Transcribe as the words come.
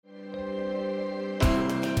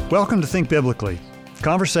Welcome to Think Biblically,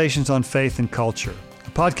 Conversations on Faith and Culture, a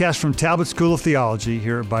podcast from Talbot School of Theology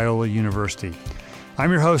here at Biola University.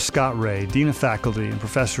 I'm your host, Scott Ray, Dean of Faculty and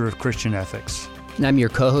Professor of Christian Ethics. And I'm your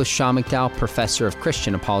co-host, Sean McDowell, Professor of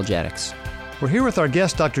Christian Apologetics. We're here with our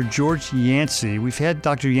guest, Dr. George Yancey. We've had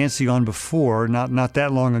Dr. Yancey on before, not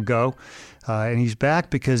that long ago, and he's back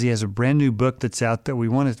because he has a brand new book that's out that we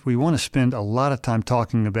want to spend a lot of time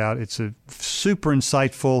talking about. It's a super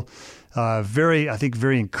insightful,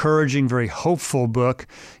 very encouraging, very hopeful book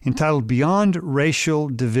entitled Beyond Racial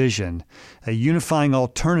Division, a unifying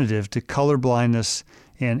alternative to colorblindness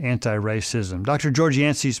and anti-racism. Dr. George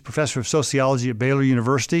Yancey is professor of sociology at Baylor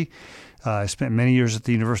University. I spent many years at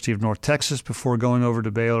the University of North Texas before going over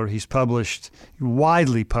to Baylor. He's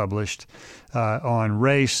widely published on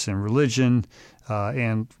race and religion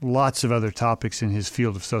and lots of other topics in his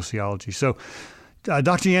field of sociology. So,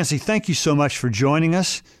 Dr. Yancey, thank you so much for joining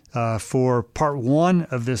us for part one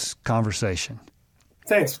of this conversation.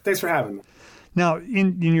 Thanks for having me. Now,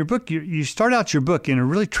 in your book, you start out your book in a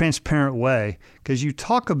really transparent way because you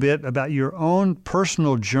talk a bit about your own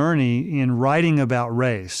personal journey in writing about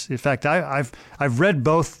race. In fact, I've read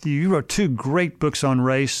both. You wrote two great books on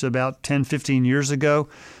race about 10, 15 years ago.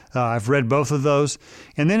 I've read both of those.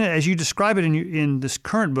 And then as you describe it in this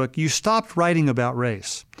current book, you stopped writing about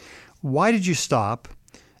race. Why did you stop?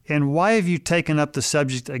 And why have you taken up the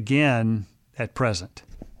subject again at present?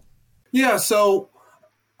 Yeah, so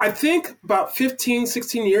I think about 15,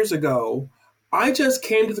 16 years ago, I just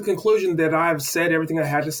came to the conclusion that I've said everything I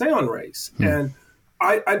had to say on race. And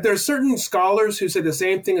there are certain scholars who say the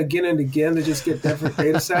same thing again and again. They just get different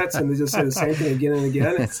data sets and they just say the same thing again and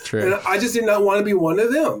again. That's true. And I just did not want to be one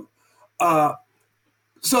of them.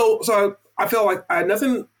 So I felt like I had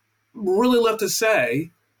nothing really left to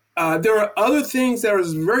say. There are other things that are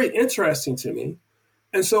very interesting to me.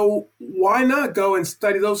 And so why not go and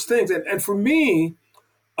study those things? And for me,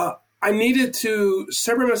 I needed to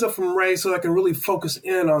separate myself from race so that I can really focus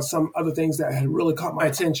in on some other things that had really caught my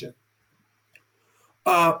attention.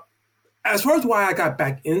 As far as why I got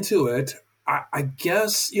back into it, I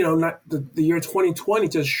guess, not the year 2020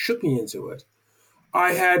 just shook me into it.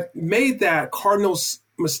 I had made that cardinal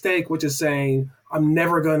mistake, which is saying, I'm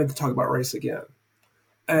never going to talk about race again.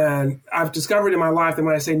 And I've discovered in my life that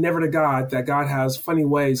when I say never to God, that God has funny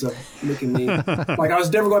ways of making me, like I was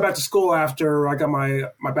never going back to school after I got my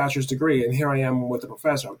bachelor's degree, and here I am with a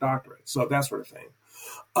professor, a doctorate, so that sort of thing.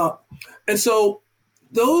 And so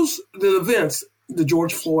the events, the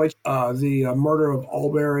George Floyd, the murder of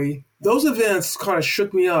Arbery, those events kind of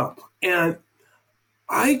shook me up. And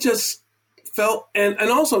I just felt, and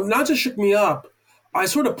also not just shook me up, I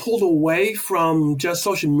sort of pulled away from just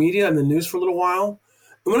social media and the news for a little while.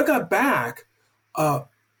 And when I got back,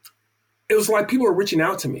 it was like people were reaching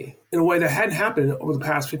out to me in a way that hadn't happened over the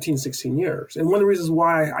past 15, 16 years. And one of the reasons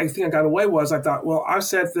why I think I got away was I thought, well, I've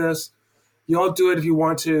said this. You all do it if you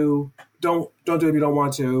want to. Don't do it if you don't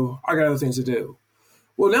want to. I got other things to do.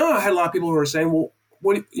 Well, now I had a lot of people who are saying,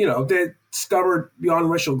 well, they discovered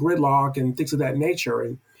beyond racial gridlock and things of that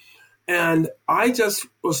nature. And I just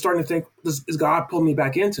was starting to think, is God pulling me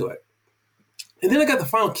back into it? And then I got the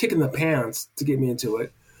final kick in the pants to get me into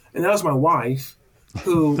it. And that was my wife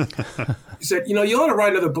who said, you ought to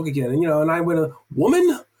write another book again. And I went,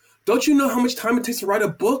 woman, don't you know how much time it takes to write a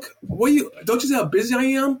book? Don't you see how busy I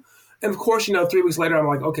am? And of course, 3 weeks later, I'm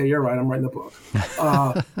like, okay, you're right. I'm writing a book.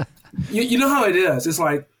 You know how it is. It's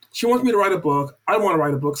like, she wants me to write a book. I want to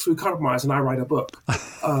write a book. So we compromise and I write a book.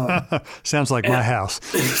 Sounds like my house.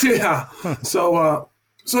 Yeah.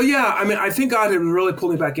 So yeah, I mean, I think God had really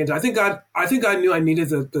pulled me back into it. I think God knew I needed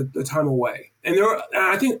the time away. And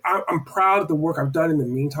I think I'm proud of the work I've done in the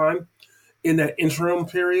meantime, in that interim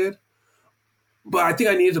period. But I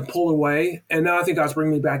think I needed to pull away. And now I think God's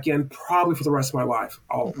bringing me back in probably for the rest of my life.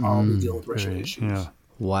 I'll be dealing with racial issues. Yeah.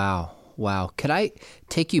 Wow. Could I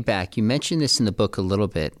take you back? You mentioned this in the book a little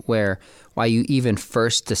bit, why you even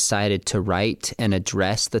first decided to write and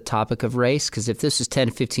address the topic of race? Because if this was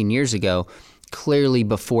 10, 15 years ago, clearly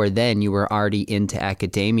before then you were already into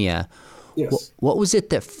academia. Yes. What was it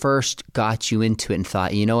that first got you into it and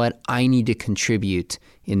thought, you know what, I need to contribute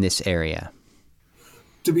in this area?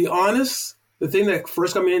 To be honest, the thing that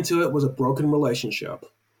first got me into it was a broken relationship.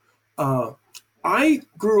 I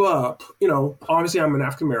grew up, obviously I'm an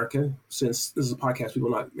African-American, since this is a podcast,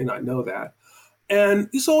 people may not know that. And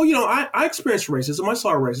so, I experienced racism. I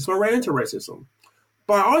saw racism. I ran into racism.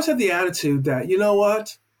 But I always had the attitude that, you know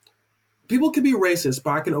what? People can be racist,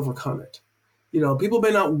 but I can overcome it. People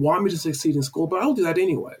may not want me to succeed in school, but I'll do that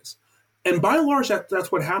anyways. And by and large,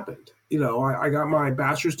 that's what happened. I got my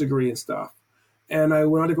bachelor's degree and stuff. and I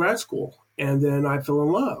went on to grad school, and then I fell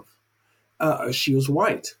in love. She was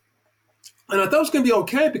white. And I thought it was going to be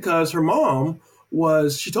okay because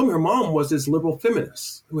she told me her mom was this liberal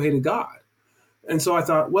feminist who hated God. And so I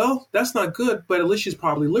thought, well, that's not good, but at least she's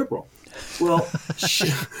probably liberal. Well,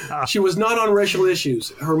 she was not on racial issues.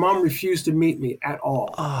 Her mom refused to meet me at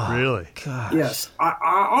all. Oh, really? Gosh. Yes.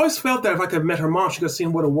 I always felt that if I could have met her mom, she could have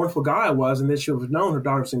seen what a wonderful guy I was, and then she would have known her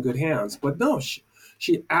daughter was in good hands. But no,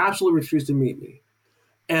 she absolutely refused to meet me.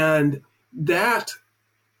 And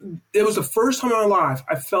it was the first time in my life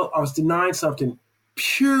I felt I was denied something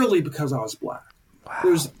purely because I was Black.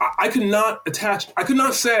 Wow. I could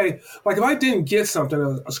not say, like, if I didn't get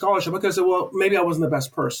something, a scholarship, I could say, well, maybe I wasn't the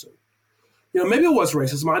best person. Maybe it was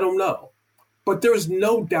racism, I don't know. But there was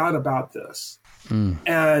no doubt about this.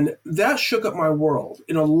 And that shook up my world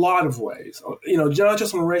in a lot of ways. Not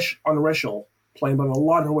just on the racial plane, but in a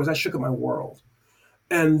lot of ways, that shook up my world.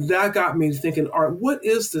 And that got me thinking, all right, what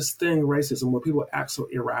is this thing, racism, where people act so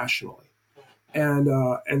irrationally?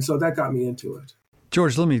 And so that got me into it.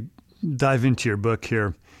 George, let me dive into your book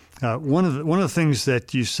here. One of the things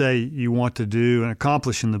that you say you want to do and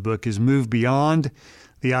accomplish in the book is move beyond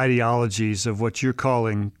the ideologies of what you're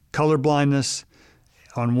calling colorblindness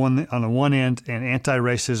on the one end and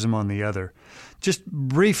anti-racism on the other. Just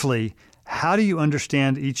briefly, how do you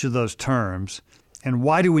understand each of those terms, and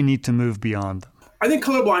why do we need to move beyond them? I think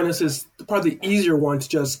colorblindness is probably the easier one to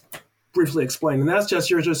just briefly explain, and that's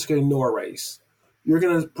just you're just going to ignore race. You're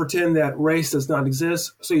going to pretend that race does not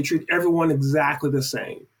exist, so you treat everyone exactly the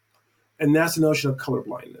same. And that's the notion of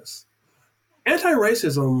colorblindness.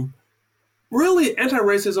 Anti-racism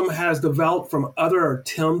has developed from other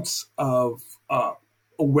attempts of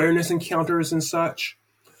awareness encounters and such,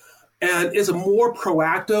 and is a more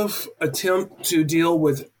proactive attempt to deal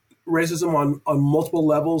with racism on multiple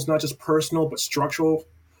levels, not just personal, but structural.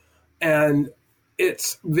 And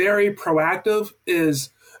it's very proactive.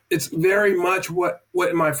 It's very much what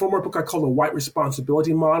in my former book I call the white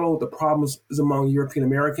responsibility model. The problem is among European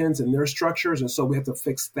Americans and their structures, and so we have to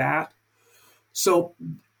fix that. So,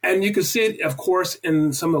 and you can see it, of course,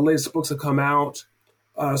 in some of the latest books that come out.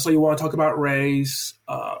 So you want to talk about race,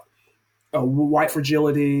 white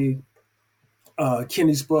fragility,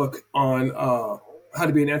 Kinney's book on how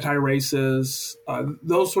to be an anti-racist.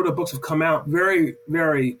 Those sort of books have come out very,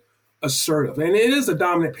 very assertive, and it is the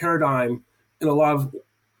dominant paradigm in a lot of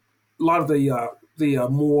the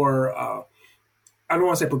more I don't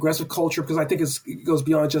want to say progressive culture, because I think it goes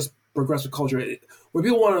beyond just progressive culture. When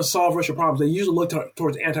people want to solve racial problems, they usually look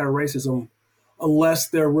towards anti-racism unless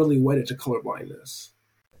they're really wedded to colorblindness.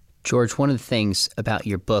 George, one of the things about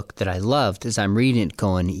your book that I loved is I'm reading it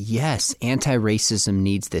going, yes, anti-racism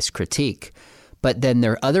needs this critique. But then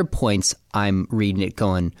there are other points I'm reading it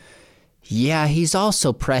going, yeah, he's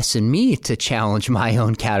also pressing me to challenge my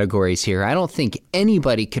own categories here. I don't think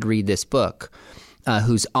anybody could read this book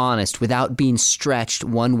who's honest without being stretched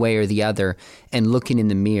one way or the other and looking in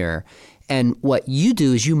the mirror. And what you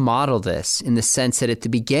do is you model this in the sense that at the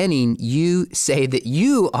beginning, you say that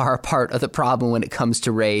you are a part of the problem when it comes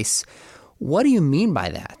to race. What do you mean by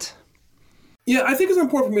that? Yeah, I think it's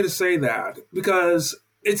important for me to say that because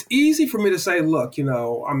it's easy for me to say, look, I'm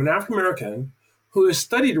an African-American who has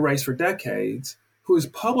studied race for decades, who has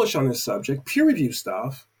published on this subject, peer-reviewed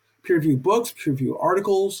stuff, peer-reviewed books, peer-reviewed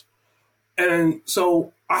articles. And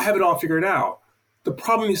so I have it all figured out. The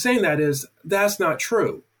problem in saying that is that's not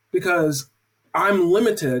true because I'm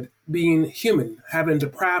limited being human, having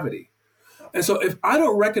depravity. And so if I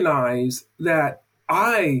don't recognize that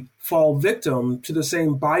I fall victim to the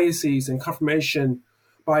same biases and confirmation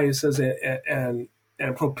biases and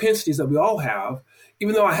propensities that we all have,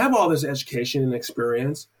 even though I have all this education and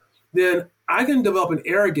experience, then I can develop an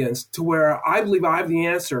arrogance to where I believe I have the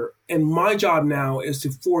answer. And my job now is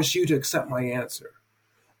to force you to accept my answer.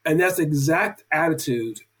 And that's the exact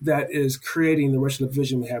attitude that is creating the racial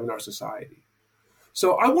division we have in our society.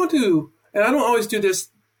 So I want to, and I don't always do this.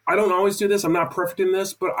 I'm not perfect in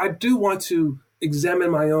this, but I do want to examine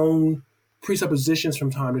my own presuppositions from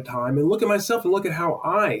time to time and look at myself and look at how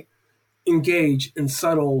I engage in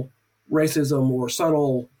subtle racism or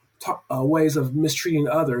subtle ways of mistreating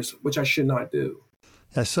others, which I should not do.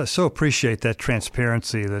 I so appreciate that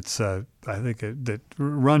transparency that's I think that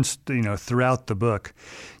runs throughout the book.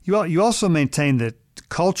 You also maintain that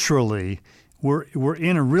culturally we're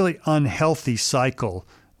in a really unhealthy cycle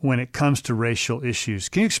when it comes to racial issues.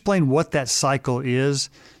 Can you explain what that cycle is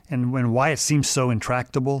and why it seems so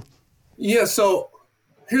intractable? Yeah, so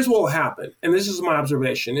here's what will happen, and this is my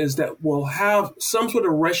observation, is that we'll have some sort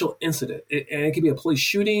of racial incident, and it could be a police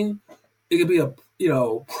shooting, it could be a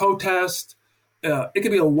protest, it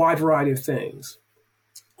could be a wide variety of things.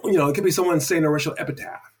 it could be someone saying a racial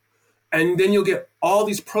epitaph. And then you'll get all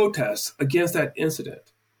these protests against that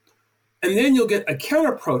incident. And then you'll get a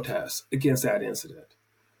counter protest against that incident.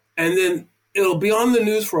 And then it'll be on the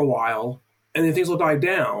news for a while, and then things will die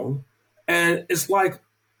down. And it's like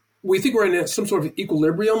we think we're in some sort of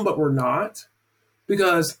equilibrium, but we're not.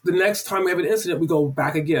 Because the next time we have an incident, we go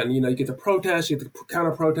back again. You get the protest, you get the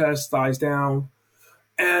counter protest, dies down.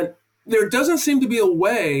 And there doesn't seem to be a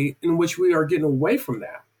way in which we are getting away from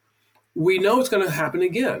that. We know it's going to happen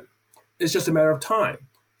again. It's just a matter of time.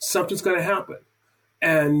 Something's going to happen.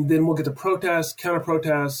 And then we'll get the protests, counter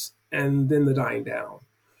protests, and then the dying down.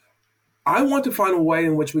 I want to find a way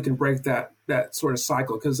in which we can break that sort of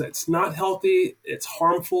cycle, because it's not healthy, it's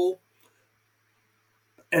harmful.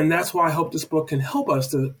 And that's why I hope this book can help us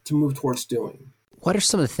to move towards doing. What are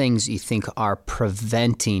some of the things you think are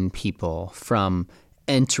preventing people from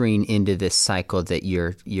entering into this cycle that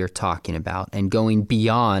you're talking about and going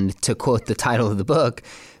beyond, to quote the title of the book,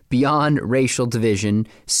 beyond racial division,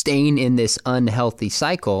 staying in this unhealthy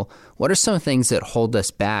cycle? What are some things that hold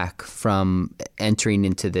us back from entering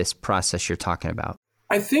into this process you're talking about?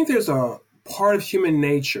 I think there's a part of human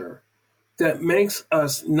nature that makes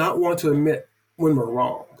us not want to admit when we're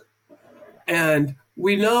wrong. And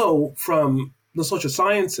we know from the social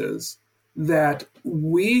sciences that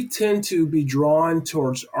we tend to be drawn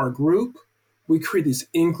towards our group. We create these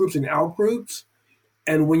in-groups and out-groups.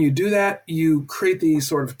 And when you do that, you create these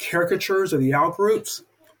sort of caricatures of the out-groups.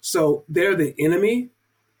 So they're the enemy.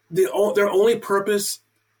 Their only purpose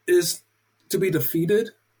is to be defeated.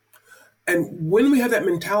 And when we have that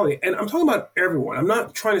mentality, and I'm talking about everyone, I'm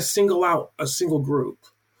not trying to single out a single group.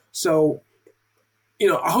 So,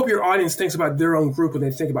 I hope your audience thinks about their own group when they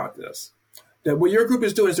think about this. That what your group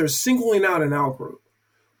is doing is they're singling out an out-group.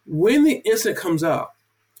 When the incident comes up,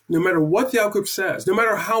 no matter what the out-group says, no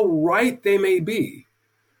matter how right they may be,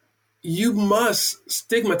 you must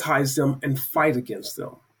stigmatize them and fight against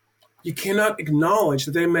them. You cannot acknowledge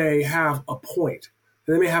that they may have a point,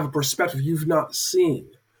 that they may have a perspective you've not seen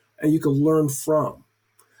and you can learn from.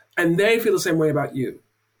 And they feel the same way about you.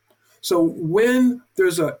 So when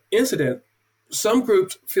there's an incident, some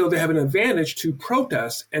groups feel they have an advantage to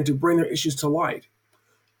protest and to bring their issues to light.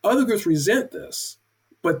 Other groups resent this,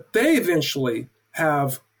 but they eventually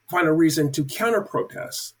find a reason to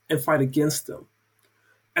counter-protest and fight against them.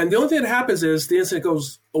 And the only thing that happens is the incident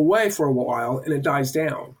goes away for a while and it dies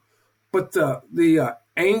down. But the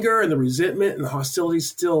anger and the resentment and the hostility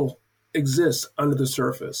still exists under the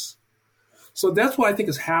surface. So that's what I think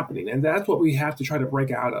is happening. And that's what we have to try to break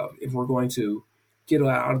out of if we're going to get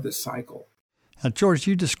out of this cycle. Now, George,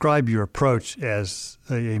 you describe your approach as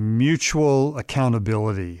a mutual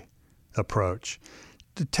accountability approach.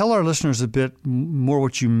 To tell our listeners a bit more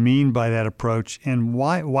what you mean by that approach, and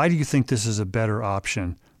why do you think this is a better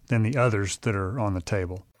option than the others that are on the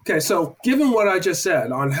table? Okay, so given what I just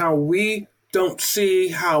said on how we don't see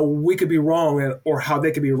how we could be wrong or how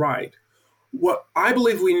they could be right, what I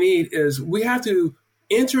believe we need is we have to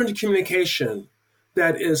enter into communication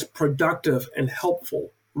that is productive and helpful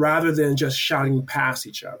rather than just shouting past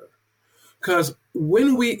each other. Because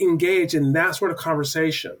when we engage in that sort of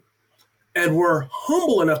conversation, and we're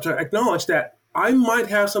humble enough to acknowledge that I might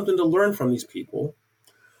have something to learn from these people.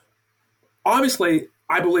 Obviously,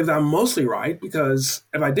 I believe that I'm mostly right, because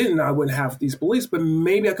if I didn't, I wouldn't have these beliefs, but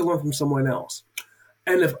maybe I could learn from someone else.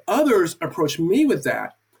 And if others approach me with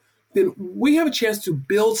that, then we have a chance to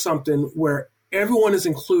build something where everyone is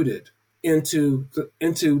included into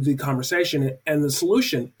the conversation, and the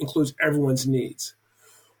solution includes everyone's needs.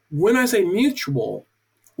 When I say mutual,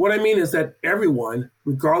 what I mean is that everyone,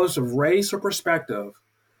 regardless of race or perspective,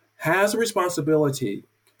 has a responsibility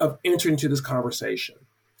of entering into this conversation.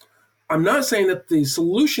 I'm not saying that the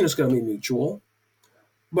solution is going to be mutual,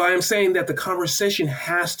 but I'm saying that the conversation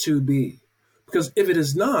has to be. Because if it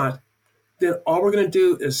is not, then all we're going to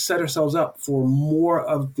do is set ourselves up for more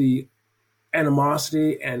of the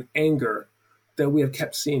animosity and anger that we have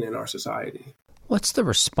kept seeing in our society. What's the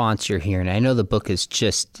response you're hearing? I know the book is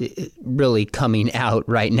just really coming out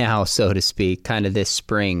right now, so to speak, kind of this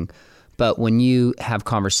spring. But when you have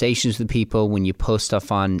conversations with people, when you post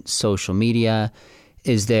stuff on social media,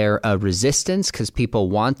 is there a resistance because people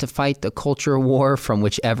want to fight the culture war from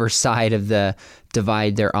whichever side of the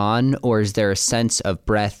divide they're on? Or is there a sense of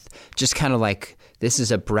breath, just kind of like this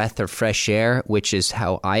is a breath of fresh air, which is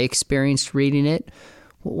how I experienced reading it?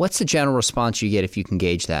 What's the general response you get if you can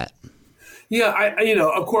gauge that? Yeah,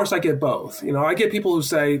 of course I get both. I get people who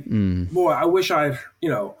say, boy, I wish I've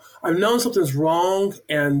known something's wrong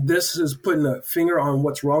and this is putting a finger on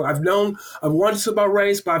what's wrong. I've wanted to about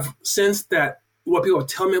race, but I've sensed that what people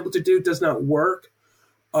tell me what to do does not work.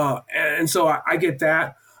 And so I get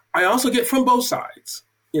that. I also get from both sides,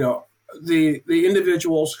 the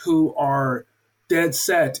individuals who are dead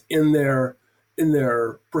set in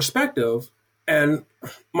their perspective. And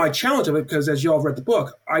my challenge of it, because as you all have read the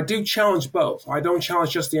book, I do challenge both. I don't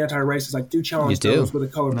challenge just the anti-racists. I do challenge those with a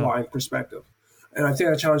colorblind perspective. And I think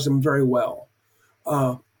I challenge them very well.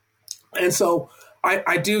 And so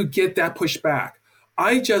I do get that pushback.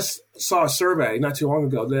 I just saw a survey not too long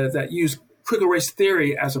ago that used critical race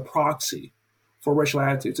theory as a proxy for racial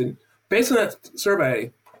attitudes. And based on that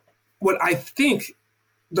survey, what I think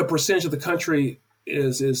the percentage of the country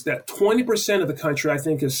is that 20% of the country, I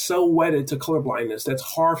think, is so wedded to colorblindness that's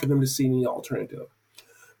hard for them to see any alternative.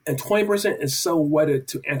 And 20% is so wedded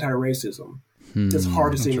to anti-racism it's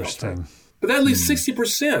hard to see any alternative. But that leaves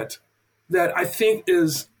 60% that I think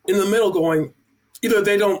is in the middle going, either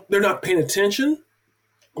they're not paying attention,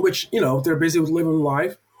 which, they're busy with living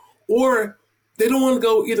life, or they don't want to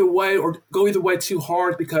go either way or go either way too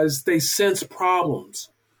hard because they sense problems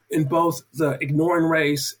in both the ignoring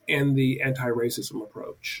race and the anti-racism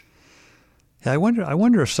approach. Yeah, I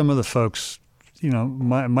wonder if some of the folks,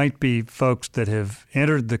 might be folks that have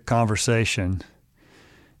entered the conversation,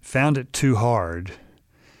 found it too hard,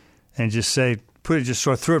 and just sort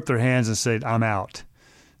of threw up their hands and said, "I'm out.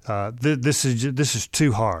 This is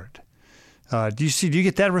too hard." Do you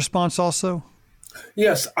get that response also?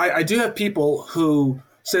 Yes, I do have people who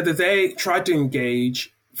said that they tried to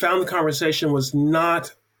engage, found the conversation was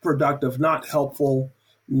not productive, not helpful,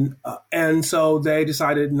 and so they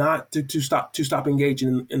decided not to stop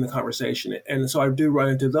engaging in the conversation. And so I do run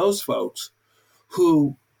into those folks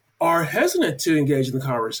who are hesitant to engage in the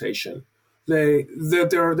conversation.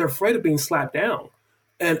 They're afraid of being slapped down,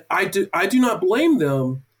 and I do not blame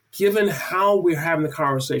them given how we're having the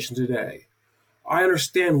conversation today. I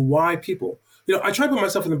understand why people. I try to put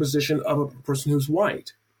myself in the position of a person who's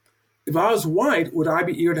white. If I was white, would I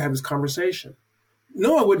be eager to have this conversation?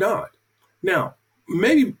 No, I would not. Now,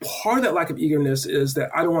 maybe part of that lack of eagerness is that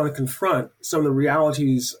I don't want to confront some of the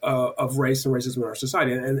realities of race and racism in our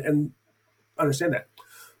society, and understand that.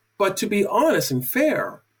 But to be honest and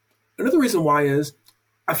fair, another reason why is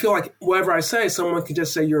I feel like whatever I say, someone can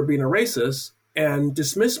just say you're being a racist and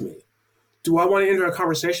dismiss me. Do I want to enter a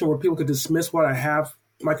conversation where people could dismiss what I have,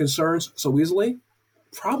 my concerns, so easily?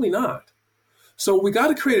 Probably not. So we got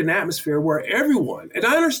to create an atmosphere where everyone, and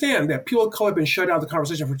I understand that people of color have been shut out of the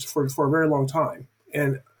conversation for a very long time.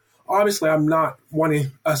 And obviously I'm not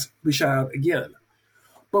wanting us to be shut out again.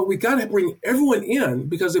 But we got to bring everyone in,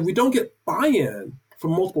 because if we don't get buy-in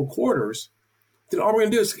from multiple quarters, then all we're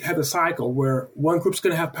going to do is have a cycle where one group's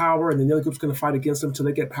going to have power and then the other group's going to fight against them until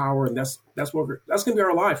they get power. And that's going to be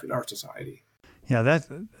our life in our society. Yeah,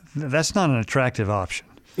 that's not an attractive option.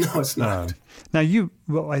 No, it's not. Now,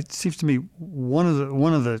 it seems to me one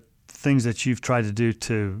of the things that you've tried to do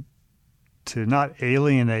to not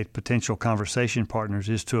alienate potential conversation partners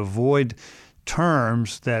is to avoid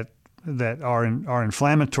terms that are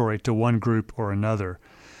inflammatory to one group or another.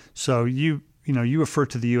 So you refer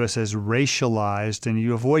to the U.S. as racialized, and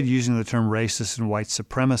you avoid using the term racist and white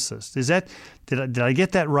supremacist. Did I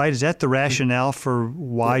get that right? Is that the rationale for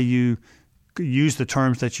why you use the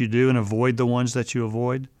terms that you do and avoid the ones that you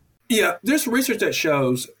avoid? Yeah, there's research that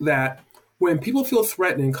shows that when people feel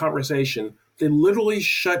threatened in conversation, they literally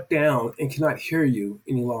shut down and cannot hear you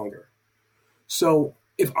any longer. So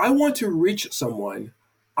if I want to reach someone,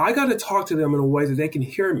 I got to talk to them in a way that they can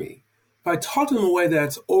hear me. If I talk to them in a way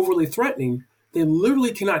that's overly threatening, they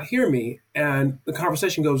literally cannot hear me, and the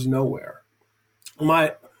conversation goes nowhere.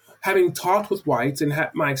 Having talked with whites, and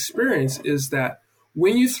my experience is that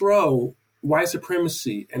when you throw white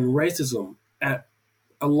supremacy and racism at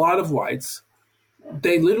a lot of whites,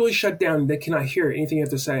 they literally shut down. They cannot hear anything you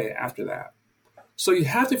have to say after that. So you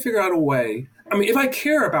have to figure out a way. I mean, if I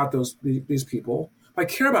care about these people, if I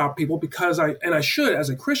care about people because I should, as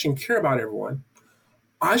a Christian, care about everyone,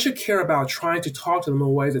 I should care about trying to talk to them in a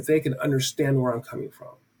way that they can understand where I'm coming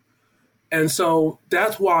from. And so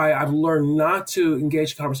that's why I've learned not to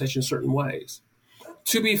engage in conversation in certain ways.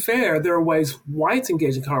 To be fair, there are ways whites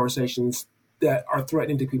engage in conversations that are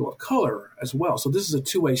threatening to people of color as well. So this is a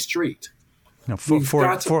two-way street. Now,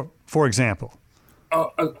 for example,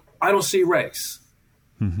 I don't see race.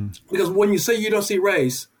 Mm-hmm. Because when you say you don't see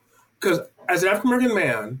race, because as an African-American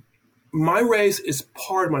man, my race is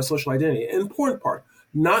part of my social identity, an important part,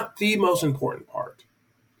 not the most important part.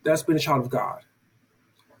 That's being a child of God.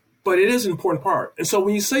 But it is an important part. And so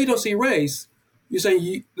when you say you don't see race, you're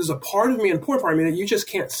saying there's a part of me, an important part of me that you just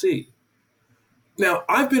can't see. Now,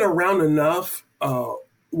 I've been around enough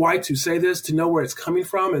white to say this, to know where it's coming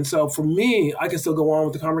from. And so for me, I can still go on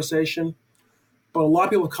with the conversation. but a lot of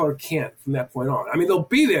people of color can't from that point on. I mean, they'll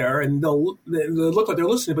be there and they'll look like they're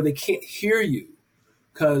listening, but they can't hear you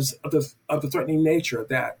because of the threatening nature of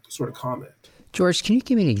that sort of comment. George, can you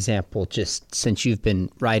give me an example, just since you've been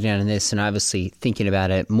writing on this and obviously thinking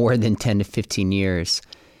about it more than 10 to 15 years,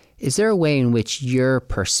 is there a way in which your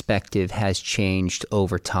perspective has changed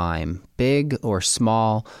over time, big or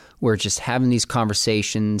small, where just having these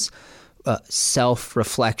conversations,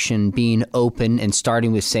 self-reflection, being open and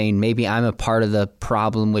starting with saying, maybe I'm a part of the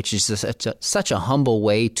problem, which is such a humble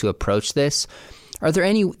way to approach this? Are there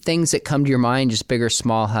any things that come to your mind, just big or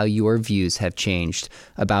small, how your views have changed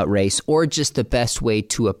about race, or just the best way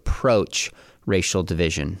to approach racial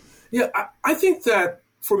division? Yeah, I think that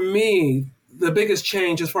for me, the biggest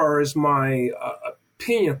change as far as my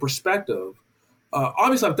opinion, perspective,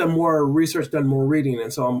 obviously I've done more research, done more reading,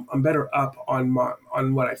 and so I'm better up on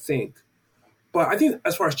what I think. But I think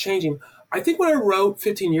as far as changing, I think when I wrote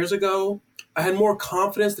 15 years ago, I had more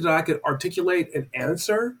confidence that I could articulate an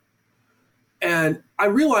answer. And I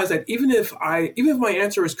realized that even if my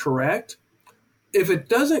answer is correct, if it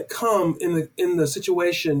doesn't come in the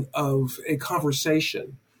situation of a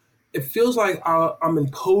conversation, it feels like I'm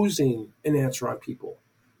imposing an answer on people.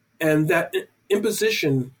 And that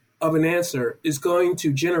imposition of an answer is going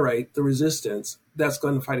to generate the resistance that's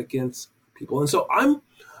going to fight against people. And so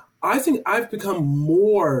I think I've become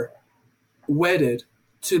more wedded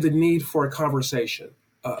to the need for a conversation,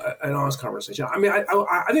 an honest conversation. I mean, I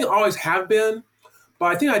think I always have been, but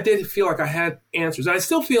I think I did feel like I had answers. And I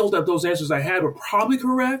still feel that those answers I had were probably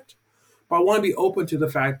correct, but I want to be open to the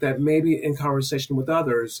fact that maybe in conversation with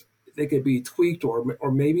others, they could be tweaked, or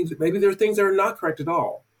maybe there are things that are not correct at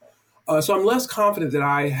all. So I'm less confident that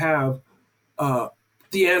I have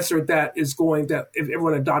the answer that if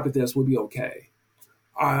everyone adopted this would be okay.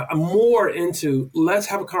 I'm more into let's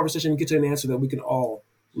have a conversation and get to an answer that we can all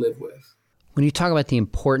live with. When you talk about the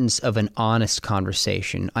importance of an honest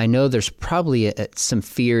conversation, I know there's probably some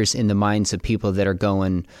fears in the minds of people that are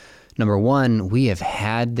going, number one, we have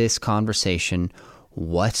had this conversation.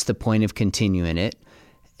 What's the point of continuing it?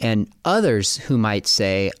 And others who might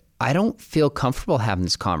say, I don't feel comfortable having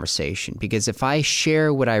this conversation because if I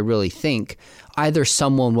share what I really think, either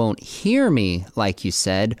someone won't hear me, like you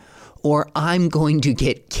said, or I'm going to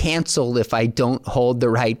get canceled if I don't hold the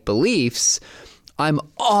right beliefs. I'm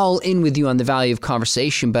all in with you on the value of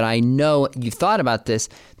conversation, but I know you've thought about this,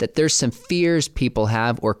 that there's some fears people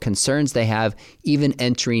have or concerns they have even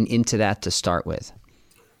entering into that to start with.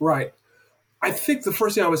 Right. I think the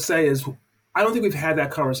first thing I would say is I don't think we've had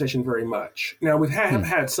that conversation very much. Now, we've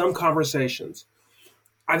had some conversations.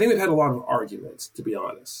 I think we've had a lot of arguments, to be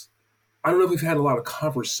honest. I don't know if we've had a lot of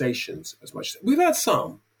conversations as much. We've had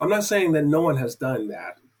some. I'm not saying that no one has done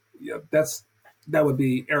that. That would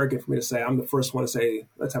be arrogant for me to say. I'm the first one to say,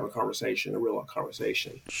 let's have a conversation, a real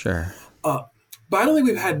conversation. Sure. But I don't think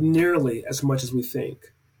we've had nearly as much as we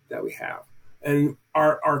think that we have. And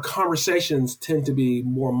our conversations tend to be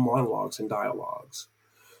more monologues and dialogues.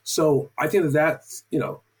 So I think that's,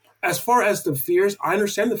 as far as the fears, I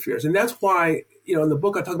understand the fears. And that's why, in the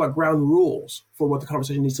book, I talk about ground rules for what the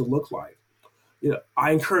conversation needs to look like. I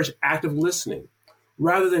encourage active listening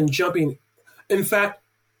rather than jumping. In fact,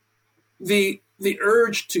 the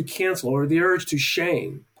urge to cancel or the urge to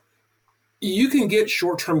shame, you can get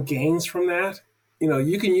short-term gains from that.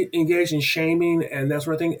 You can engage in shaming and that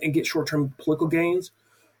sort of thing and get short-term political gains.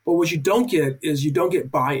 But what you don't get is you don't get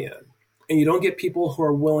buy-in. And you don't get people who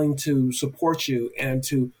are willing to support you and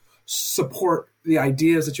to support the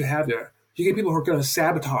ideas that you have there. You get people who are going to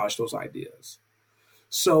sabotage those ideas.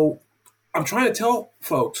 So I'm trying to tell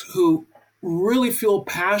folks who really feel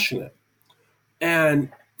passionate and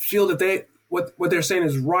feel that what they're saying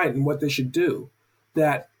is right and what they should do,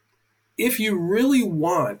 that if you really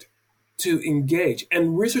want to engage,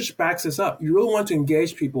 and research backs this up, you really want to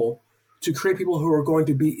engage people to create people who are going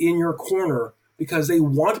to be in your corner because they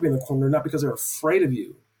want to be in the corner, not because they're afraid of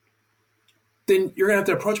you, then you're going to have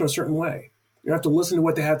to approach them a certain way. You're going to have to listen to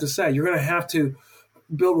what they have to say. You're going to have to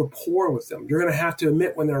build rapport with them. You're going to have to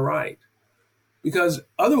admit when they're right. Because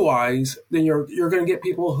otherwise, then you're going to get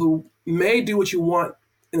people who may do what you want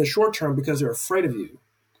in the short term because they're afraid of you.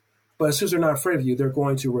 But as soon as they're not afraid of you, they're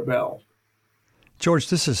going to rebel. George,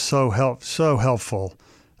 this is so helpful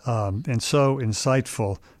and so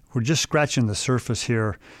insightful. We're just scratching the surface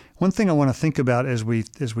here. One thing I want to think about as we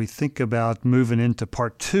think about moving into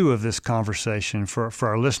part 2 of this conversation for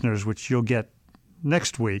our listeners, which you'll get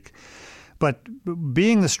next week, but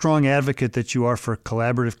being the strong advocate that you are for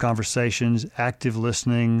collaborative conversations, active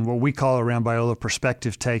listening, what we call around Biola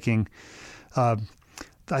perspective taking, I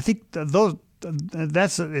think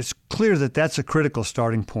it's clear that that's a critical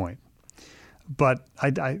starting point. But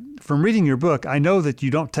from reading your book, I know that you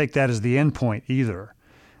don't take that as the end point either,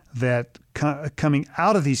 that coming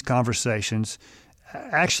out of these conversations,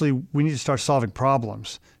 actually we need to start solving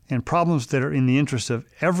problems, and problems that are in the interest of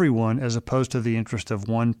everyone as opposed to the interest of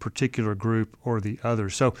one particular group or the other.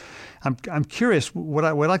 So I'm curious, what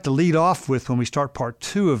I'd like to lead off with when we start part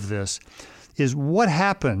 2 of this is what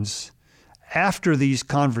happens after these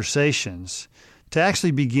conversations to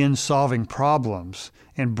actually begin solving problems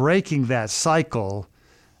and breaking that cycle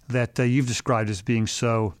that you've described as being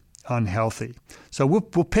so unhealthy. So we'll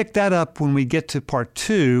pick that up when we get to part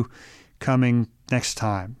 2 coming next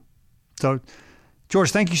time. So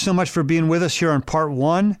George, thank you so much for being with us here on part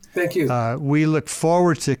 1. Thank you. We look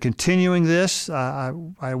forward to continuing this.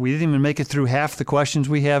 We didn't even make it through half the questions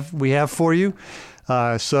we have for you.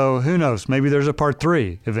 So who knows? Maybe there's a part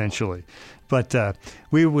 3 eventually. But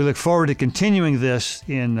we look forward to continuing this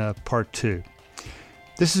in part 2.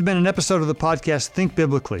 This has been an episode of the podcast Think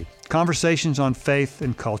Biblically, Conversations on Faith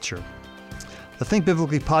and Culture. The Think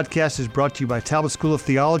Biblically podcast is brought to you by Talbot School of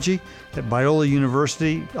Theology at Biola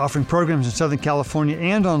University, offering programs in Southern California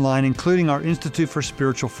and online, including our Institute for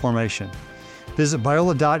Spiritual Formation. Visit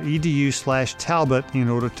biola.edu/Talbot in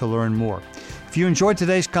order to learn more. If you enjoyed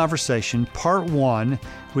today's conversation, part 1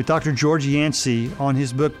 with Dr. George Yancey on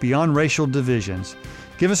his book Beyond Racial Divisions,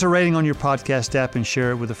 give us a rating on your podcast app and share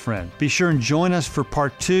it with a friend. Be sure and join us for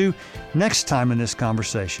part 2 next time in this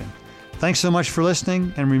conversation. Thanks so much for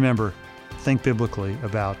listening, and remember, think biblically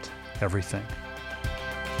about everything.